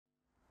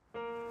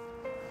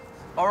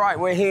All right,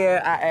 we're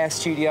here at Air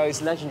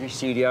Studios, legendary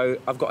studio.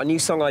 I've got a new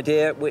song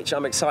idea, which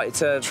I'm excited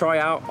to try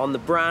out on the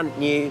brand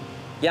new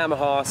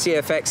Yamaha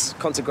CFX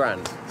Concert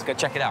Grand. Let's go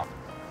check it out.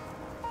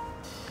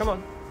 Come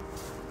on.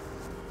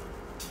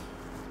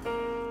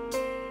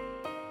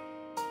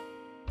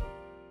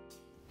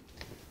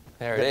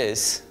 There it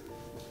is.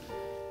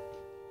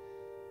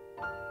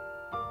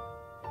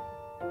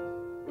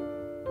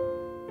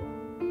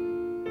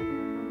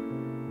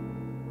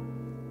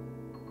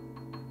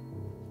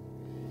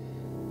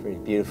 Pretty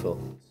beautiful.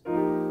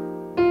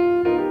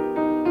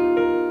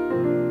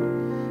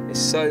 It's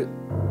so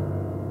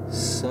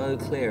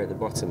clear at the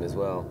bottom as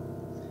well.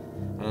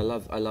 And I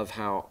love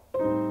how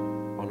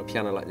on a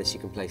piano like this you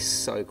can play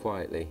so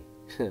quietly.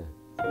 Do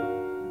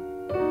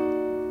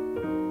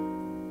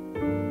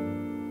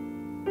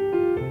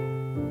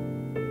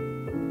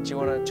you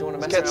want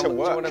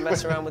to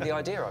mess around with the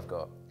idea I've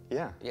got?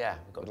 Yeah. Yeah,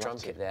 we've got a drum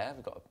kit there.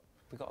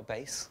 We've got a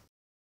bass.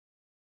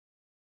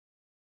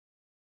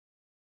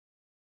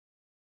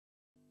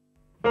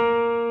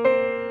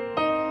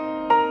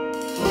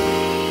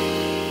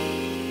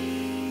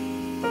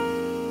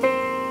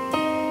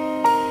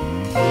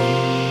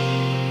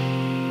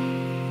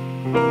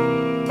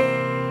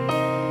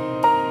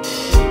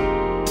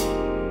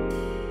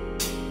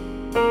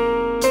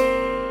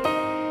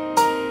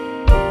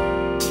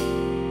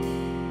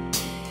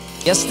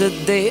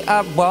 Yesterday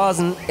I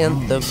wasn't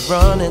in the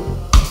running.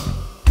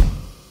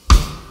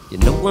 Yeah,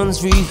 no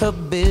one's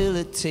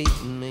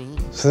rehabilitating me.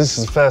 So this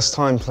is the first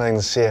time playing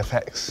the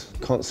CFX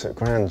Concert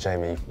Grand,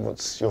 Jamie.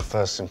 What's your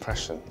first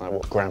impression? Like,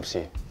 what grabs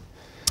you?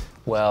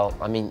 Well,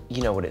 I mean,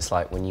 you know what it's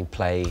like when you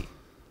play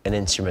an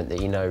instrument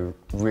that you know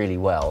really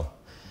well,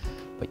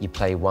 but you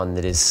play one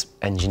that is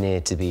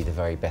engineered to be the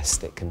very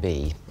best it can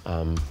be.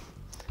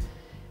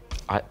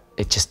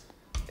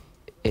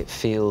 It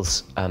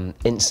feels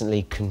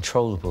instantly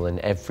controllable in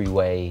every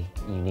way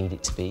you need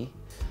it to be.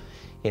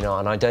 You know,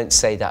 and I don't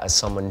say that as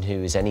someone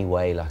who is any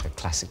way like a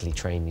classically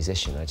trained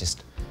musician. I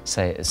just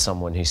say it as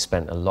someone who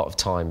spent a lot of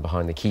time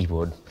behind the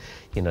keyboard,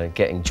 you know,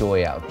 getting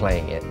joy out of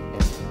playing it.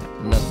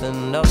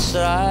 Nothing else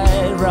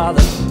I'd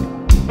rather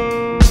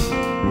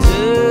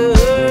do.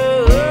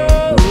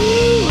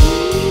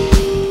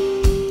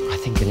 I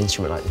think an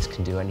instrument like this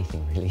can do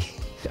anything, really.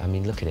 I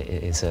mean, look at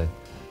it. It's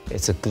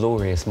a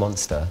glorious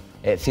monster.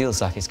 It feels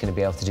like it's going to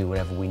be able to do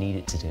whatever we need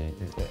it to do.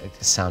 It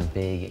can sound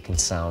big, it can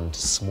sound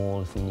small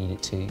if we need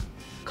it to. It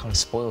kind of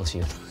spoils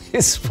you.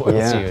 It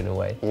spoils you in a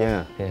way.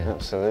 Yeah,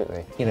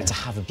 absolutely. You know, to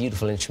have a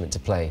beautiful instrument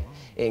to play,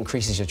 it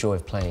increases your joy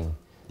of playing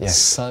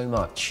so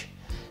much.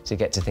 To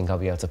get to think I'll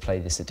be able to play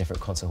this at different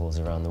concert halls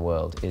around the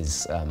world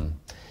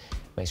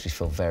makes me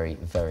feel very,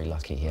 very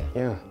lucky here.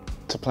 Yeah,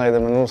 to play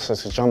them and also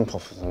to jump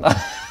off of them.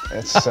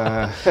 It's,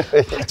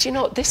 Do you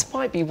know, this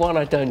might be one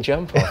I don't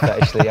jump off,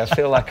 actually. I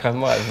feel like I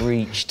might have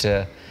reached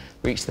the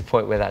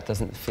point where that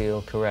doesn't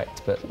feel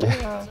correct, but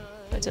I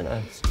don't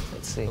know.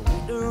 Let's see.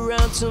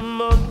 Around till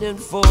morning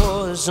for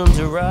the sun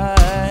to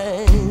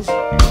rise.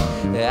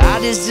 I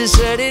just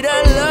decided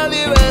I love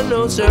you and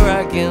no sir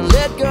I can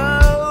let go.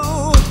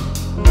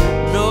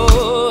 No,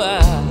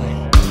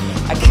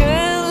 I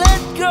can't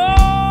let go.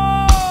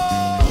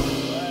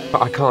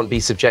 But I can't be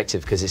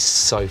subjective because it's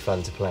so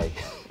fun to play.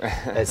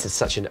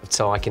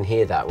 So I can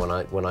hear that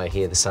when I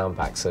hear the sound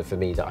back. So for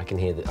me, that I can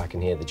hear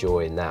the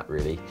joy in that,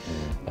 really.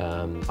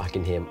 I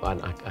can hear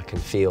and I can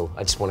feel.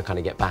 I just want to kind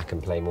of get back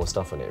and play more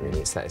stuff on it.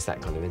 Really, it's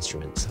that kind of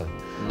instrument. So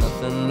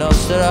nothing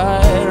else that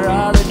I'd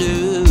rather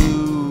do.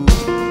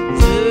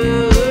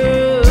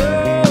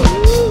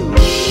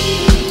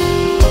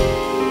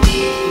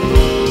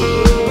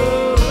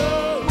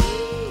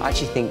 I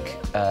actually think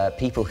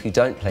people who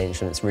don't play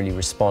instruments really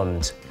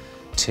respond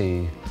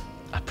to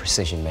a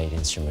precision-made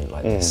instrument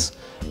like this.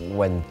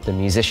 When the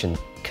musician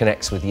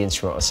connects with the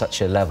instrument on such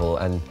a level,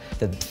 and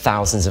the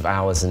thousands of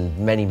hours and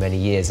many, many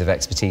years of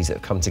expertise that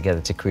have come together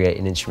to create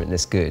an instrument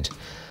this good.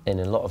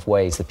 In a lot of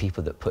ways, the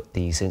people that put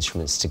these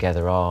instruments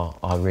together are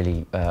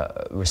really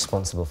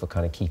responsible for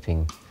kind of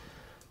keeping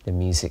the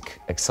music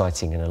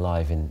exciting and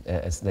alive,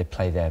 as they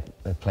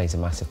plays a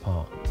massive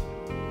part.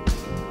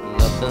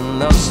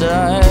 Nothing else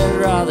that I'd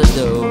rather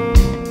do.